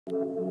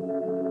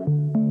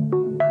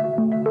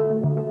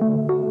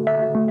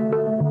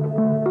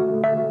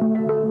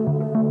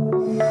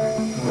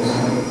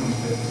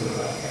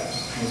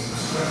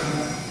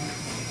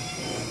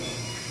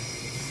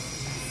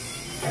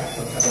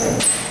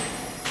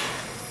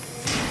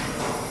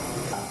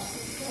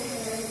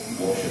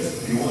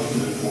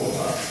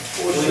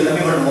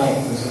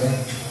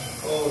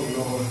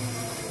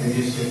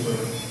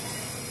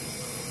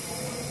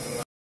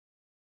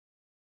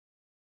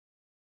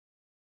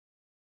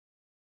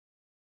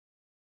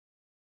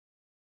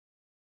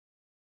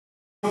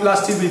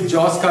Genioplasty with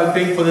jaw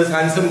sculpting for this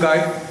handsome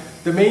guy.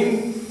 The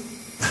main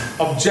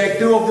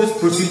objective of this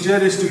procedure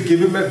is to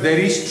give him a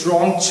very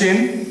strong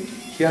chin.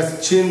 He has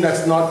a chin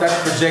that's not that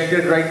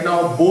projected right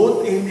now,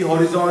 both in the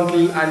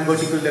horizontal and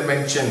vertical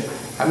dimension.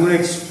 I'm going to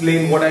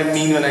explain what I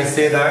mean when I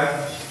say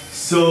that.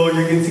 So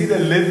you can see the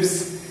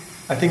lips.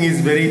 I think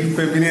he's very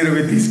familiar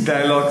with these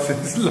dialogues.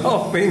 He's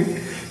laughing.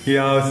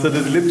 Yeah, so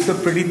the lips are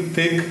pretty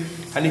thick.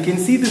 And you can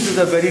see this is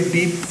a very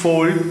deep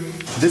fold.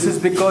 This is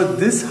because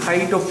this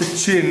height of the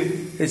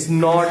chin is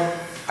not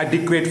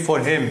adequate for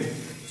him.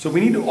 So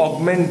we need to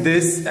augment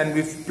this, and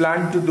we've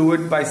planned to do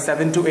it by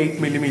 7 to 8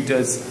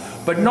 millimeters.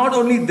 But not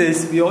only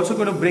this, we're also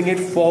going to bring it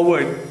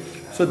forward.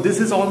 So this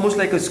is almost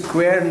like a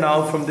square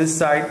now from this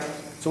side.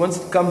 So once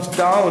it comes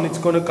down, it's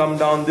going to come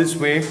down this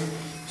way.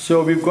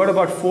 So we've got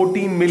about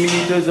 14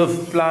 millimeters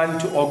of plan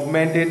to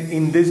augment it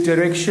in this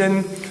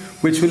direction,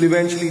 which will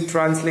eventually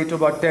translate to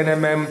about 10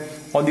 mm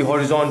on the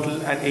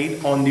horizontal and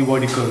 8 on the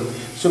vertical.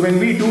 So when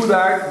we do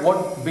that,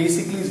 what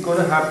basically is going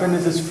to happen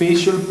is his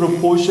facial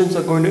proportions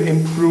are going to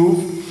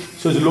improve.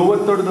 So his lower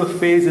third of the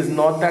face is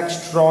not that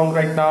strong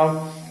right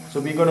now.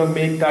 So we're going to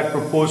make that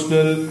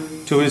proportional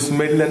to his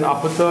middle and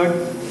upper third.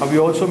 And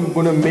we're also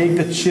going to make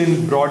the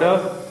chin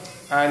broader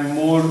and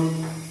more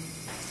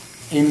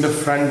in the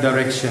front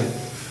direction.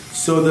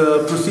 So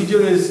the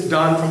procedure is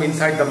done from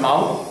inside the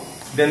mouth.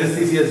 The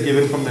anesthesia is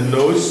given from the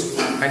nose,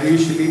 and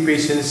usually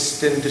patients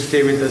tend to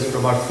stay with us for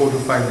about 4 to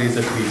 5 days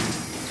at least.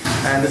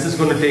 And this is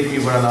going to take me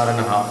about an hour and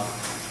a half.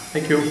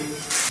 Thank you.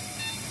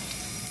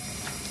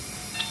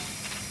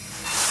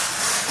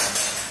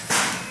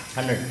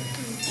 100.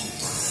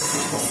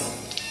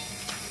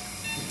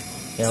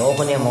 Yeah,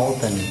 open your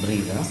mouth and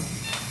breathe. Huh?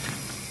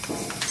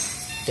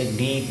 Take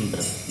deep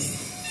breath.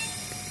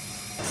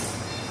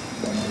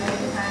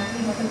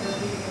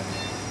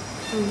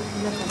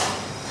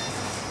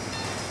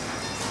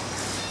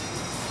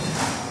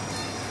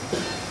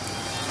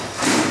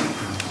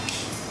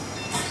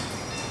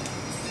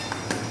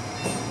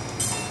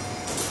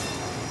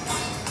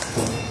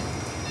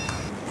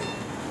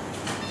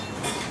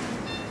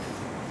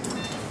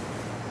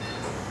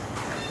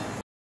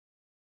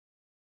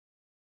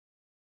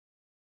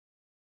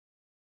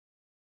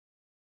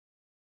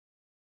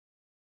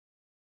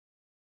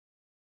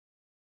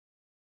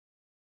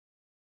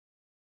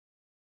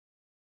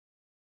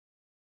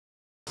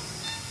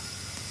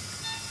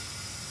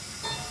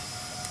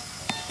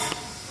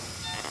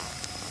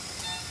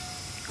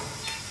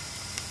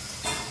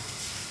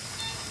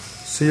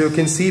 So you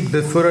can see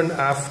before and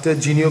after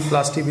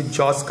genioplasty with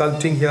jaw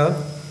sculpting here.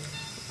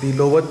 The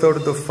lower third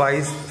of the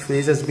face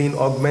has been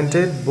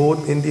augmented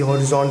both in the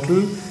horizontal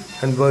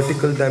and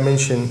vertical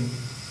dimension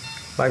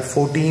by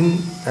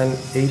 14 and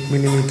 8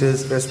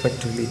 millimeters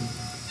respectively.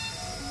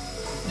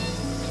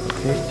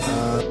 Okay.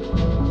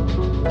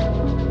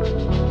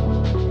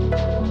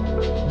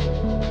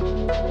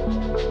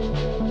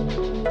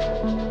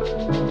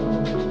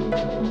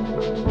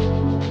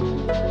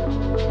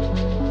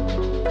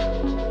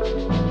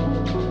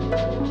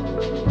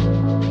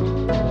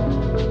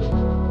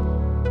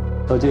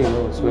 Surgery,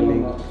 no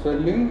swelling.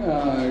 Swelling,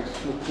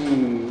 it's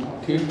looking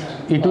thick.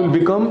 It will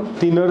become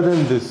thinner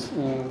than this,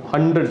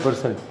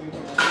 100%.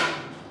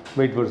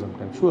 Wait for some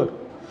time, sure.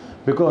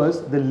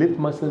 Because the lip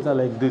muscles are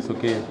like this,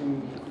 okay?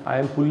 I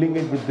am pulling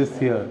it with this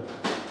here.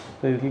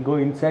 So it will go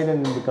inside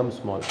and become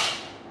small.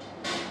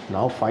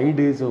 Now 5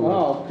 days over.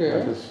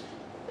 Okay.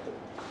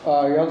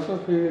 I also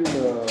feel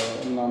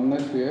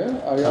numbness here.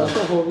 I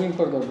also hoping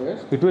for the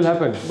best. It will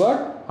happen.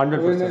 But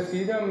 100%. when I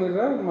see the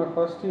mirror, my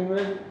first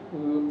image,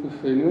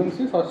 if anyone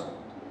see first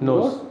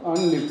nose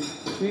and lips.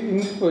 See in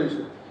this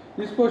position.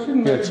 This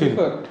position may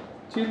differ.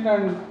 Chin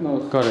and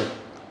nose. Correct.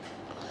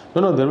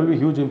 No, there will be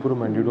huge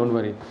improvement. You don't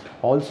worry.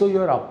 Also,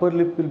 your upper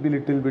lip will be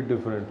little bit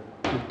different.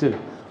 Little.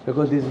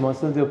 Because these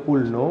muscles are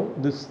pulled. No,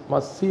 this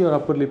must see your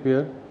upper lip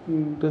here.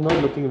 It is not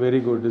looking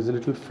very good. It is a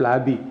little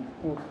flabby.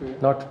 Okay.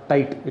 Not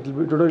tight. It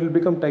will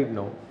become tight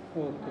now.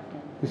 Okay.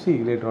 You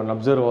see later on.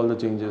 Observe all the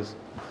changes.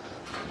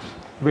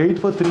 Wait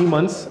for 3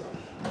 months.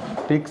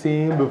 Take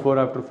same before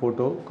after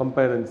photo.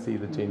 Compare and see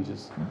the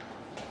changes.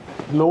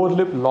 Lower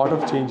lip, lot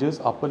of changes.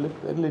 Upper lip,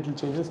 very little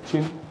changes.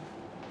 Chin,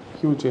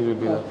 huge change will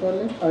be there. Upper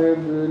lip, I have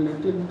a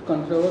little bit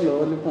concerned.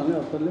 Lower lip only.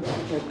 Upper lip.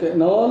 Okay.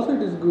 Now also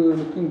it is good,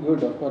 looking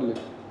good. Upper lip.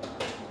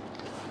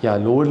 Yeah,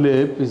 lower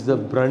lip is the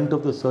brunt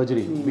of the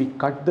surgery. We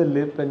cut the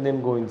lip and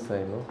then go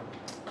inside, no?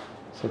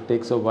 So it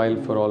takes a while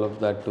for all of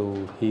that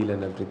to heal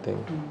and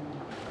everything.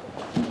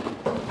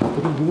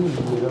 You can give me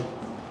the mirror.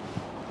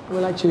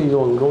 Well, actually, you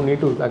don't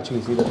need to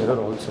actually see the mirror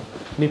also.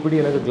 Need put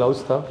another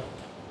gloves, tha.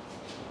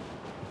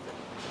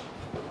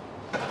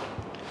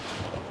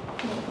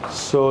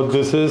 So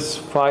this is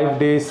 5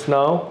 days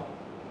now.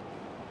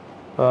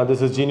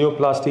 This is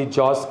genioplasty,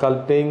 jaw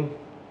sculpting.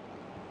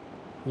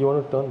 You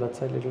want to turn that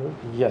side a little bit?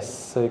 Yes.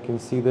 So you can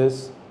see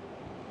this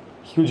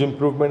huge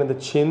improvement in the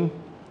chin.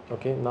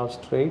 Okay, now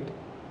straight.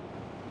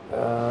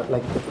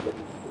 Like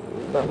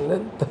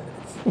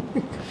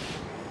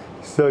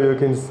so you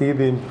can see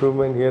the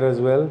improvement here as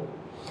well.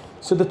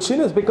 So the chin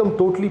has become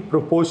totally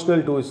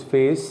proportional to his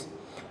face.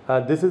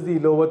 This is the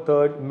lower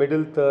third,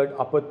 middle third,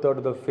 upper third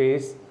of the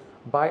face.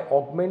 By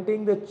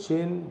augmenting the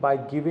chin, by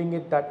giving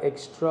it that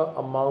extra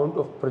amount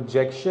of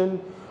projection,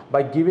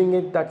 by giving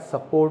it that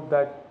support,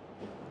 that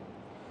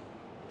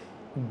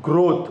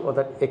growth or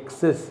that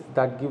excess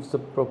that gives the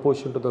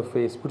proportion to the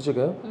face.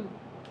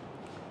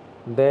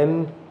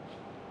 Then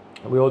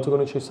we're also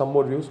going to show some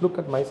more views. Look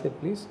at my side,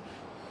 please.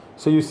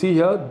 So you see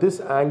here, this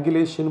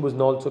angulation was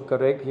also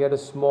correct. He had a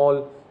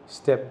small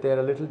step there,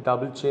 a little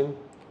double chin,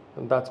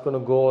 and that's going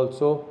to go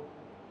also.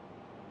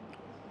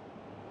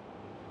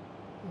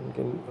 You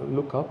can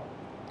look up.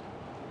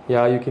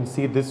 Yeah, you can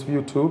see this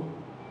view too,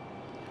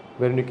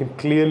 where you can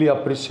clearly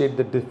appreciate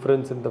the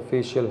difference in the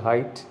facial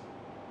height.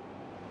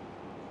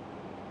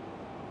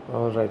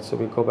 Alright, so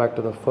we go back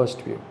to the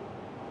first view.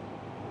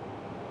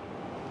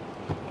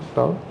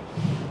 Down.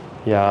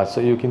 Yeah,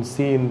 so you can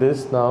see in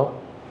this now,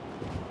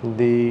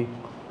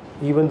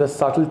 even the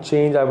subtle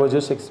change. I was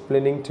just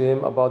explaining to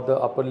him about the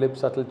upper lip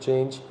subtle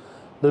change.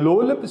 The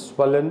lower lip is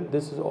swollen.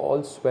 This is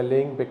all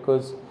swelling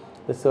because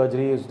the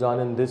surgery is done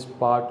in this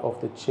part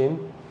of the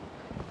chin,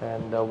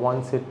 and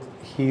once it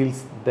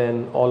heals,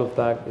 then all of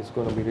that is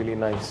going to be really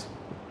nice.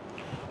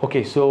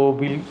 Okay, so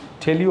we'll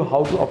tell you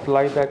how to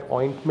apply that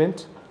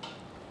ointment,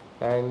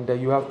 and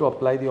you have to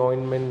apply the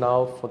ointment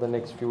now for the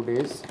next few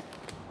days.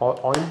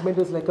 Ointment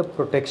is like a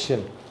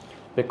protection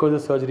because the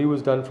surgery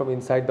was done from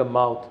inside the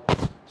mouth,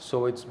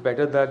 so it's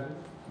better that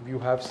you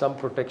have some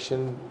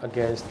protection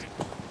against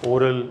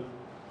oral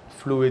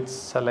fluids,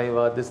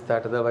 saliva, this,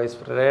 that. Otherwise,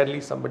 rarely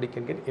somebody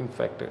can get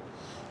infected.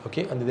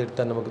 Okay, and then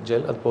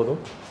gel,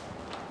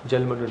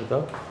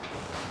 gel.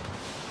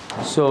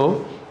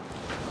 So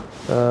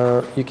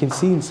you can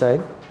see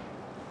inside.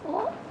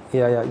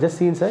 Yeah, just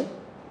see inside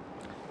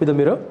with the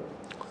mirror.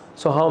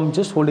 So how I'm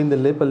just holding the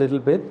lip a little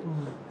bit,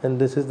 and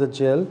this is the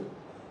gel.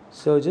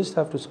 So you just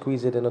have to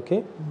squeeze it in,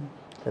 okay?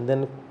 And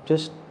then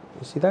just,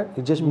 you see that?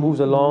 It just moves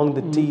along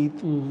the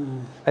teeth.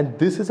 And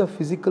this is a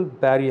physical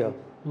barrier.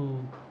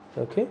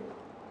 Okay?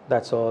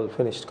 That's all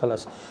finished.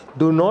 Colors.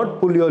 Do not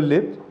pull your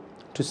lip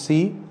to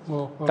see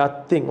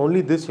that thing.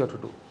 Only this you have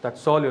to do.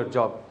 That's all your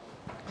job.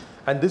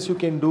 And this you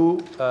can do,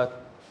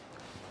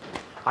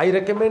 I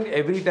recommend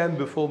every time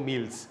before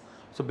meals.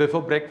 So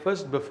before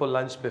breakfast, before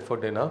lunch, before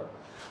dinner.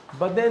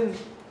 But then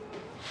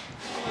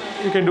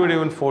you can do it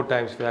even 4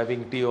 times. If you're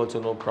having tea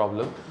also, no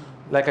problem.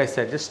 Like I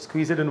said, just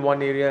squeeze it in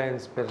one area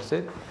and press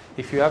it.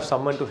 If you have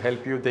someone to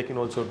help you, they can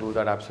also do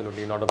that.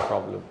 Absolutely not a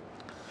problem.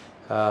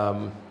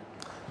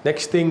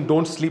 Next thing,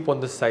 don't sleep on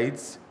the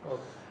sides,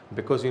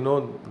 because you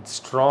know it's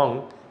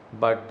strong,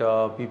 but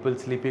people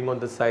sleeping on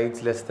the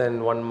sides less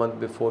than 1 month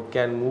before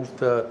can move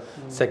the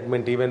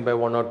segment even by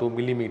 1 or 2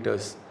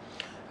 millimeters.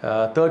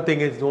 Third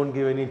thing is, don't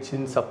give any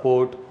chin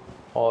support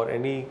or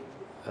any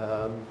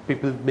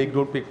people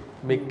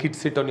make kids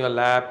sit on your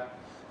lap.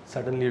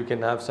 Suddenly you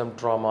can have some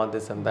trauma,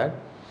 this and that.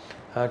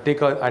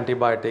 Take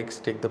antibiotics,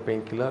 take the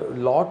painkiller.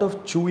 Lot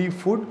of chewy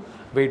food,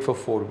 wait for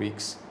 4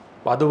 weeks.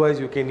 Otherwise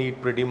you can eat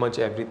pretty much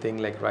everything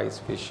like rice,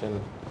 fish and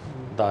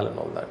dal and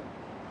all that.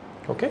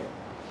 Okay?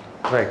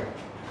 Right.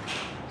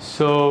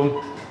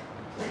 So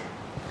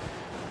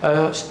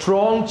a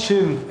strong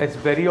chin is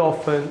very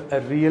often a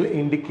real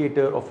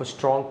indicator of a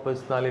strong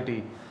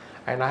personality.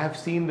 And I have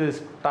seen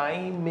this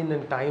time in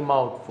and time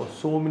out for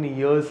so many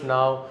years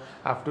now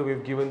after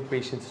we've given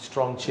patients a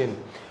strong chin.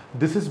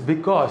 This is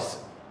because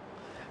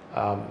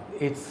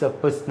it's a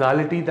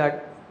personality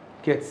that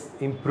gets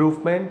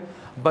improvement.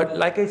 But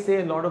like I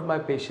say, a lot of my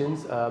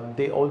patients,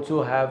 they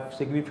also have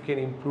significant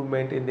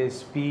improvement in their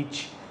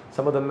speech.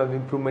 Some of them have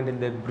improvement in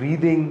their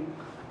breathing,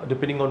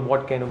 depending on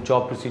what kind of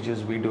jaw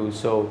procedures we do.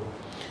 So,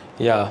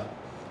 yeah.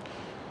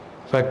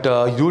 But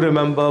you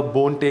remember,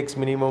 bone takes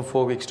minimum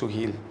 4 weeks to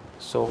heal.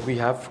 So we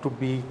have to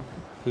be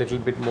a little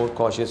bit more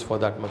cautious for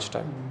that much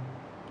time.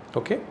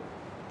 Okay?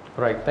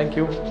 Right. Thank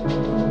you.